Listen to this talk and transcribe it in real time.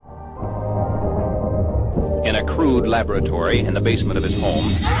in a crude laboratory in the basement of his home.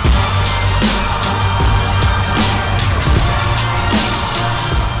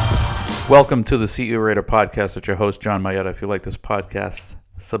 Welcome to the CEO Raider podcast with your host, John Mayetta. If you like this podcast,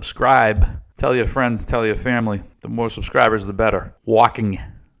 subscribe. Tell your friends, tell your family. The more subscribers, the better. Walking.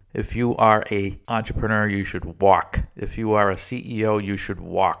 If you are an entrepreneur, you should walk. If you are a CEO, you should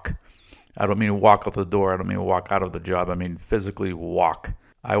walk. I don't mean walk out the door. I don't mean walk out of the job. I mean physically walk.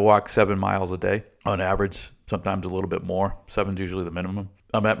 I walk 7 miles a day on average, sometimes a little bit more. 7's usually the minimum.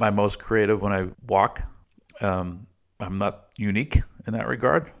 I'm at my most creative when I walk. I'm not unique in that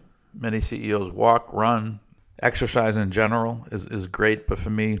regard. Many CEOs walk, run. Exercise in general is great, but for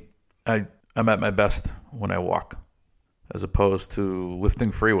me, I'm at my best when I walk, as opposed to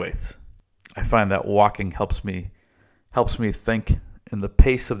lifting free weights. I find that walking helps me think, and the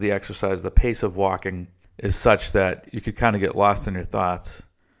pace of the exercise, the pace of walking is such that you could kind of get lost in your thoughts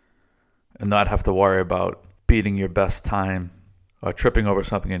and not have to worry about beating your best time or tripping over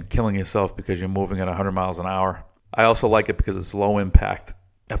something and killing yourself because you're moving at 100 miles an hour. I also like it because it's low impact.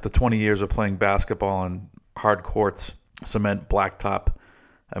 After 20 years of playing basketball on hard courts, cement, blacktop,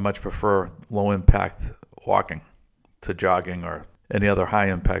 I much prefer low impact walking to jogging or any other high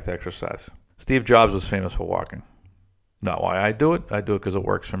impact exercise. Steve Jobs was famous for walking. Not why I do it because it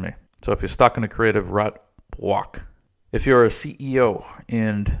works for me. So if you're stuck in a creative rut, walk. If you're a CEO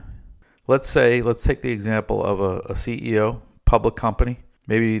and let's take the example of a CEO, public company.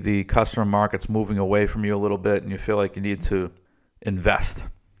 Maybe the customer market's moving away from you a little bit and you feel like you need to invest.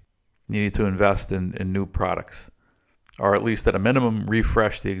 You need to invest in new products, or at least at a minimum,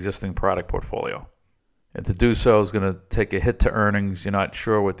 refresh the existing product portfolio. And to do so is going to take a hit to earnings. You're not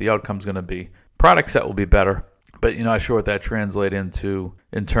sure what the outcome's going to be. Product set will be better, but you're not sure what that translates into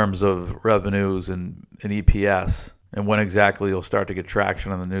in terms of revenues and EPS, and when exactly you'll start to get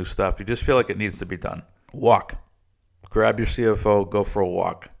traction on the new stuff. You just feel like it needs to be done. Walk. Grab your CFO, go for a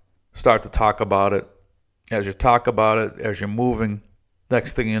walk. Start to talk about it. As you talk about it, as you're moving,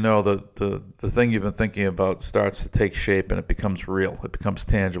 next thing you know, the thing you've been thinking about starts to take shape and it becomes real. It becomes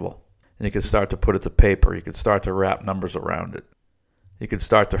tangible. And you can start to put it to paper. You can start to wrap numbers around it. You can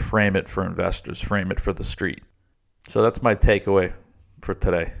start to frame it for investors, frame it for the street. So that's my takeaway for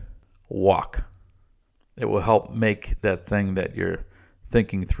today. Walk. It will help make that thing that you're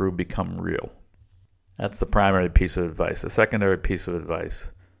thinking through become real. That's the primary piece of advice. The secondary piece of advice,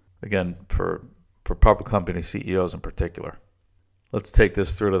 again, for public company CEOs in particular. Let's take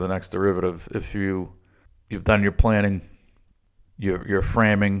this through to the next derivative. If you've done your planning, you're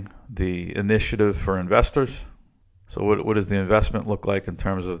framing the initiative for investors. So what does the investment look like in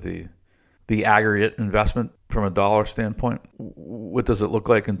terms of the aggregate investment from a dollar standpoint? What does it look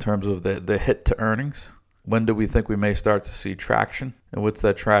like in terms of the hit to earnings? When do we think we may start to see traction? And what's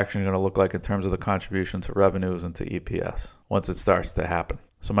that traction going to look like in terms of the contribution to revenues and to EPS once it starts to happen?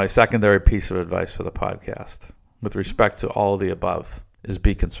 So my secondary piece of advice for the podcast, with respect to all of the above, is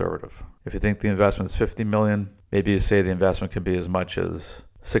be conservative. If you think the investment is $50 million, maybe you say the investment can be as much as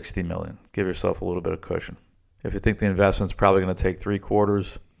 $60 million. Give yourself a little bit of cushion. If you think the investment's probably going to take 3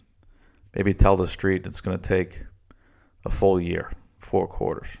 quarters, maybe tell the street it's going to take a full year, 4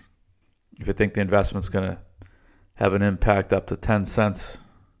 quarters. If you think the investment's going to have an impact up to 10 cents,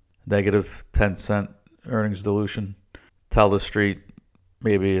 negative 10 cent earnings dilution, tell the street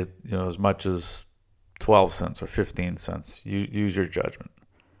maybe as much as 12 cents or 15 cents. Use your judgment.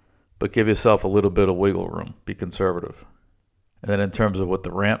 But give yourself a little bit of wiggle room. Be conservative. And then in terms of what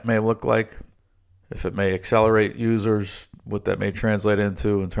the ramp may look like, if it may accelerate users, what that may translate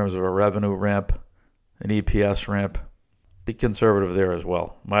into in terms of a revenue ramp, an EPS ramp, be conservative there as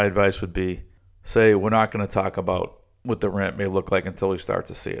well. My advice would be, say we're not going to talk about what the ramp may look like until we start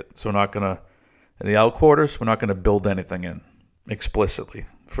to see it. So we're not going to, in the out quarters, we're not going to build anything in explicitly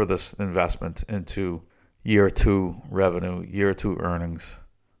for this investment into year 2 revenue, year 2 earnings.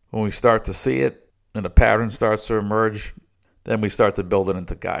 When we start to see it and a pattern starts to emerge, then we start to build it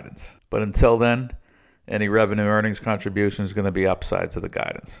into guidance. But until then, any revenue earnings contribution is going to be upside to the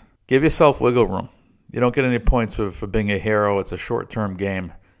guidance. Give yourself wiggle room. You don't get any points for being a hero. It's a short-term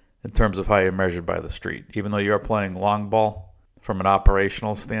game in terms of how you're measured by the street. Even though you're playing long ball, from an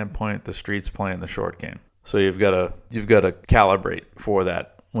operational standpoint, the street's playing the short game. So you've got to calibrate for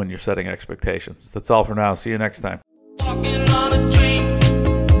that when you're setting expectations. That's all for now. See you next time. Walking on a dream.